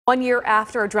1 year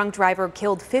after a drunk driver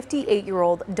killed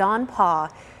 58-year-old Dawn Paugh,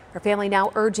 her family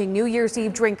now urging New Year's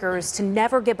Eve drinkers to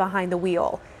never get behind the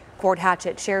wheel. Fort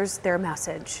Hatchet shares their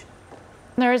message.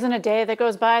 There isn't a day that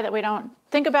goes by that we don't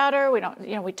think about her.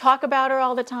 We talk about her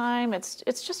all the time. It's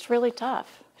just really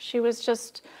tough. She was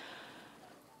just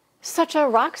such a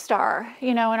rock star,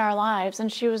 in our lives,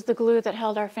 and she was the glue that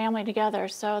held our family together.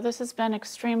 So this has been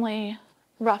extremely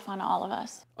rough on all of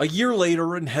us. A year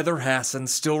later, and Heather Hassan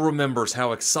still remembers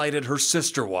how excited her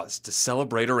sister was to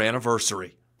celebrate her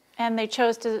anniversary. And they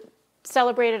chose to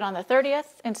celebrate it on the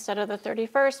 30th instead of the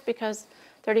 31st because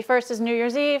 31st is New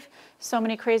Year's Eve, so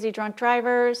many crazy drunk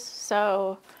drivers,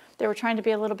 so they were trying to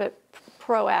be a little bit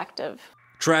proactive.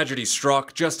 Tragedy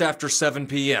struck just after 7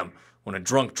 p.m. when a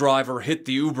drunk driver hit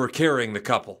the Uber carrying the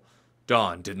couple.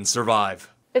 Dawn didn't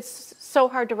survive. It's so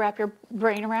hard to wrap your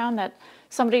brain around that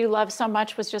somebody you love so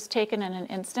much was just taken in an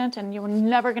instant and you were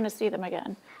never going to see them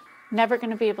again. Never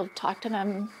going to be able to talk to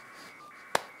them,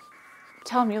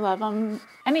 tell them you love them,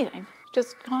 anything,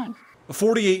 just gone. A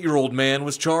 48-year-old man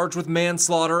was charged with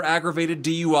manslaughter, aggravated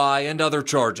DUI, and other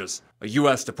charges. A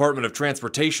U.S. Department of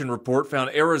Transportation report found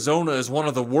Arizona is one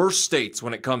of the worst states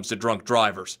when it comes to drunk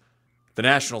drivers. The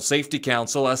National Safety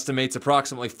Council estimates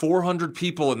approximately 400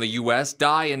 people in the U.S.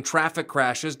 die in traffic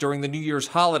crashes during the New Year's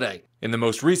holiday. In the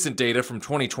most recent data from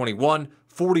 2021,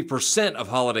 40% of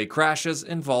holiday crashes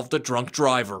involved a drunk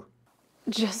driver.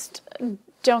 Just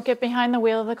don't get behind the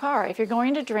wheel of the car. If you're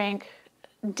going to drink,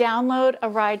 download a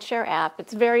rideshare app.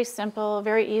 It's very simple,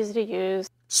 very easy to use.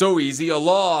 So easy, a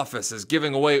law office is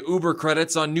giving away Uber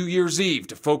credits on New Year's Eve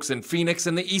to folks in Phoenix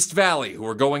and the East Valley who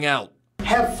are going out.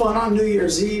 Have fun on New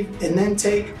Year's Eve and then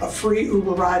take a free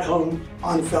Uber ride home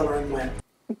on Feller and Wynn.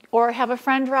 Or have a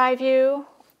friend drive you,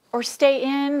 or stay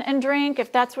in and drink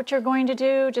if that's what you're going to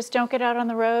do. Just don't get out on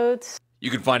the roads. You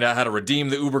can find out how to redeem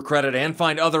the Uber credit and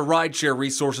find other rideshare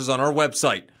resources on our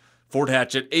website. Fort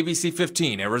Hatchet, ABC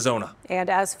 15, Arizona. And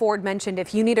as Ford mentioned,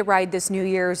 if you need a ride this New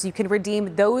Year's, you can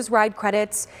redeem those ride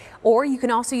credits, or you can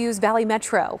also use Valley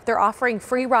Metro. They're offering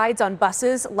free rides on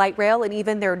buses, light rail, and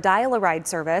even their Dial-A-Ride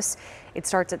service. It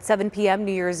starts at 7 p.m.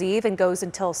 New Year's Eve and goes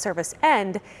until service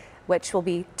end, which will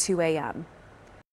be 2 a.m.